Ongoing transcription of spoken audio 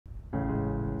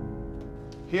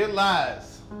Here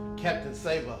lies Captain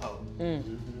Save-a-Heaux.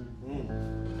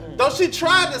 Though she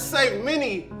tried to save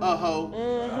many a hoe,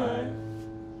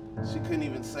 she couldn't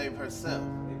even save herself.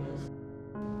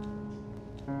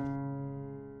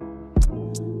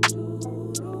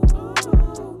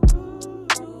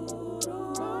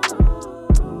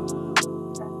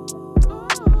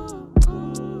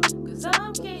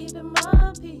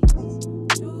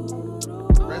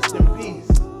 Rest in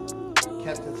peace,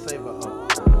 Captain Save-a-Heaux.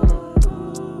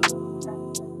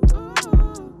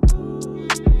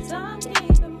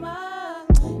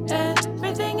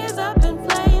 Everything is up in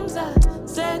flames. I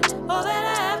said all that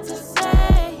I have to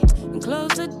say. And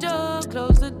close the door,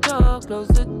 close the door, close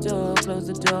the door, close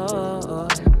the door.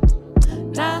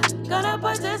 Not gonna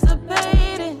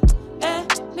participate in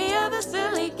any other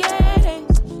silly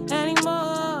games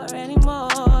anymore,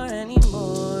 anymore,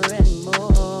 anymore,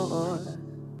 anymore.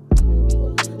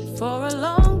 For a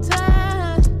long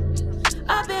time,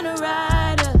 I've been a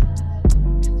rider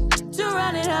to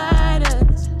running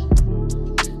hiders,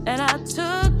 and I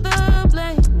took the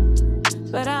blame,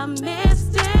 but I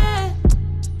missed it.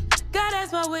 God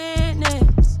as my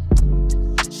witness,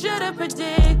 should have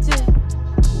predicted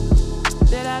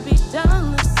that I'd be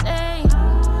done the same.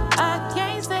 I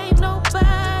can't save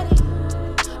nobody.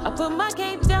 I put my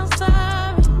cape down,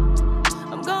 sorry.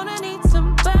 I'm gonna need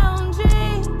some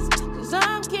boundaries, cause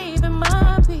I'm keeping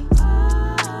my peace.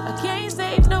 I can't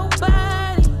save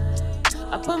nobody.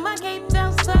 I put my cape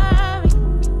down, sorry.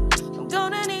 I'm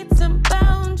gonna need some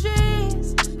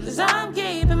boundaries, cause I'm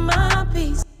keeping my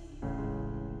peace.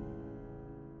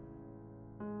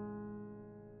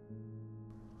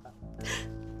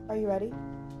 Are you ready?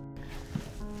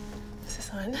 Is this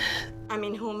on? I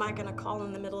mean, who am I gonna call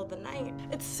in the middle of the night?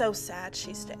 It's so sad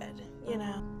she's dead, you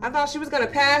know? I thought she was gonna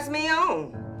pass me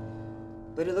on.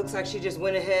 But it looks like she just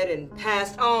went ahead and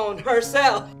passed on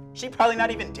herself. She probably not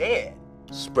even dead.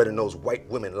 Spreading those white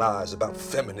women lies about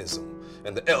feminism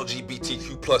and the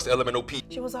LGBTQ plus LMNOP.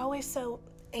 She was always so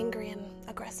angry and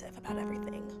aggressive about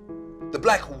everything. The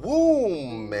black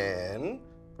womb, man,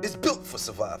 is built for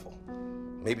survival.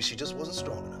 Maybe she just wasn't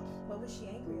strong enough. What was she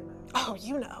angry about? Oh,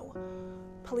 you know.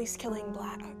 Police killing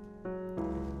black,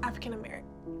 African-American,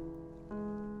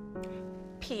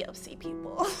 POC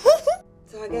people.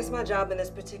 So I guess my job in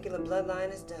this particular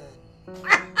bloodline is done.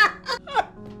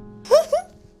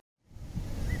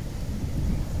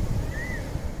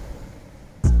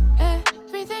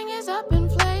 Everything is up in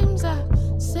flames. I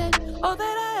said all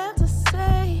that I have to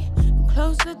say.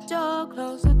 Close the door,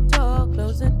 close the door,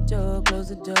 close the door, close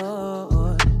the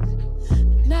door.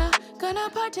 Not gonna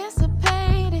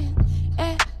participate in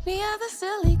any other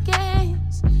silly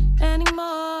games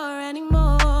anymore,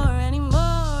 anymore,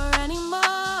 anymore, anymore.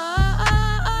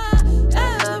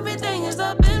 Everything is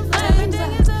up in flames.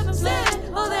 I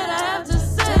said all that I have to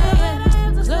say.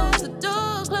 Close the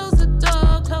door, close the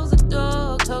door, close the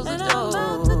door, close the door.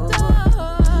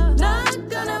 Not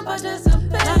gonna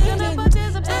participate in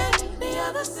any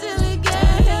other silly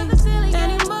games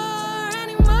anymore,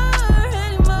 anymore,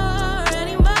 anymore,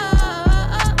 anymore.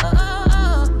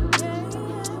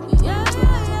 Yeah,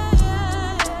 yeah, yeah,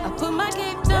 yeah. I put my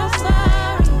cape down,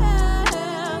 sorry.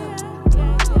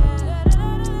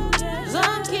 'Cause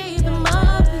I'm keeping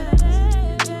my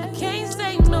peace. I can't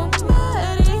save nobody.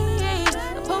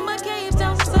 I put my cape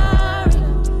down, sorry.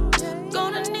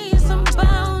 Gonna need some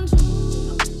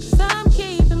boundaries, 'cause I'm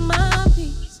keeping my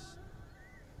peace.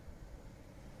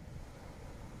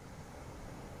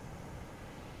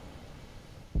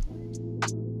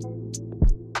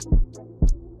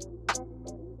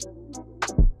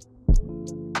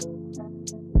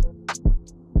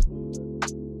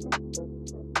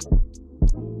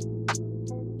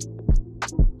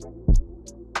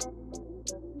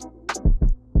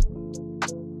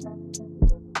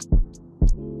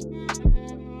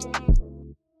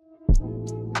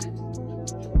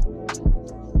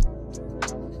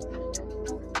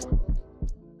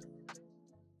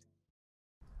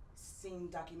 Scene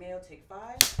documento, take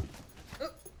 5.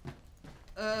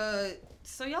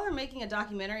 So y'all are making a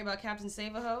documentary about Captain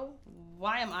Save-a-Heaux?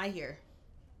 Why am I here?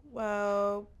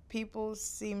 Well, people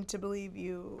seem to believe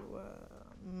you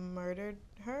murdered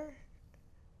her.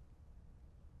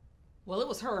 Well, it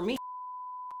was her or me.